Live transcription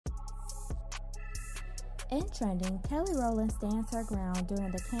In trending, Kelly Rowland stands her ground during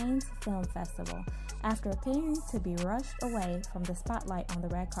the Cannes Film Festival after appearing to be rushed away from the spotlight on the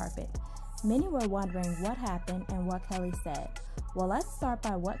red carpet. Many were wondering what happened and what Kelly said. Well, let's start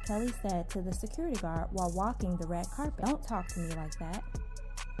by what Kelly said to the security guard while walking the red carpet. Don't talk to me like that.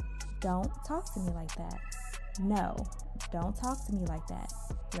 Don't talk to me like that. No, don't talk to me like that.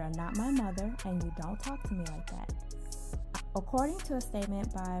 You're not my mother and you don't talk to me like that. According to a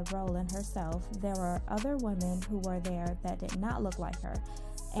statement by Rowland herself, there were other women who were there that did not look like her,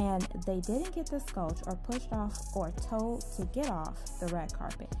 and they didn't get discouraged or pushed off or told to get off the red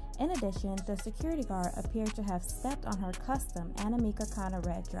carpet. In addition, the security guard appeared to have stepped on her custom Anamika Kana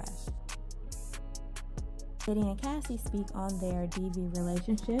red dress. Diddy and Cassie speak on their DV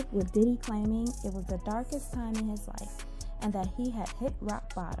relationship, with Diddy claiming it was the darkest time in his life and that he had hit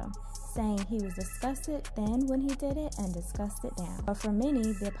rock bottom, saying he was disgusted then when he did it and disgusted now. But for many,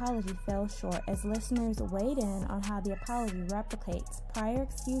 the apology fell short as listeners weighed in on how the apology replicates prior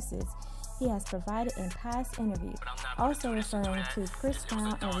excuses he has provided in past interviews, also referring to Chris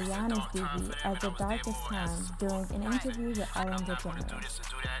Brown and Rihanna's DV as the darkest time during an interview with Ellen DeGeneres.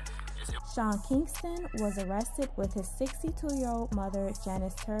 Sean Kingston was arrested with his 62-year-old mother,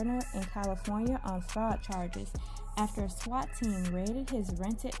 Janice Turner, in California on fraud charges after a SWAT team raided his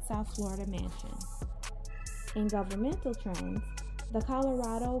rented South Florida mansion. In governmental trends, the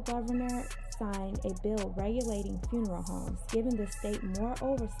Colorado governor signed a bill regulating funeral homes, giving the state more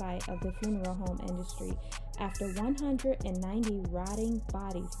oversight of the funeral home industry after 190 rotting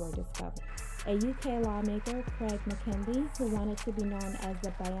bodies were discovered. A UK lawmaker, Craig McKenzie, who wanted to be known as the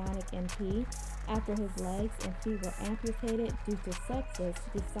Bionic MP after his legs and feet were amputated due to sepsis,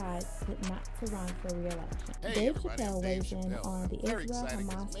 decides not to run for re-election. Dave Chappelle weighs in on the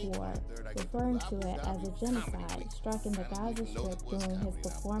Israel-Hamas war, referring to it as a genocide, striking the Gaza Strip during his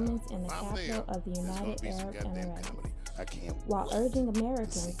performance in the capital of the United Arab Emirates, while urging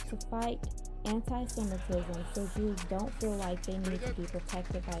Americans to fight anti-Semitism so Jews don't feel like they need to be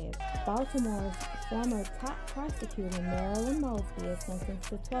protected by it. Baltimore's former top prosecutor, Marilyn Mosby, is sentenced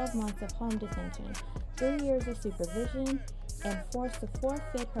to 12 months of home detention, 3 years of supervision, and forced to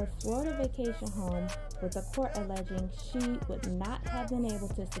forfeit her Florida vacation home, with the court alleging she would not have been able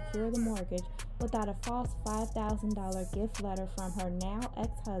to secure the mortgage without a false $5,000 gift letter from her now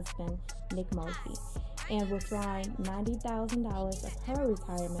ex-husband, Nick Mosby, and withdrawing $90,000 of her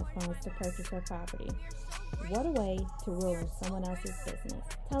retirement funds to purchase her property. What a way to ruin someone else's business.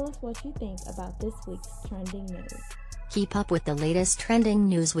 Tell us what you think about this week's trending news. Keep up with the latest trending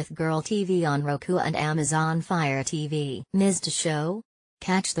news with Girl TV on Roku and Amazon Fire TV. Missed a show?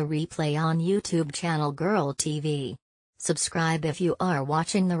 Catch the replay on YouTube channel Girl TV. Subscribe if you are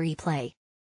watching the replay.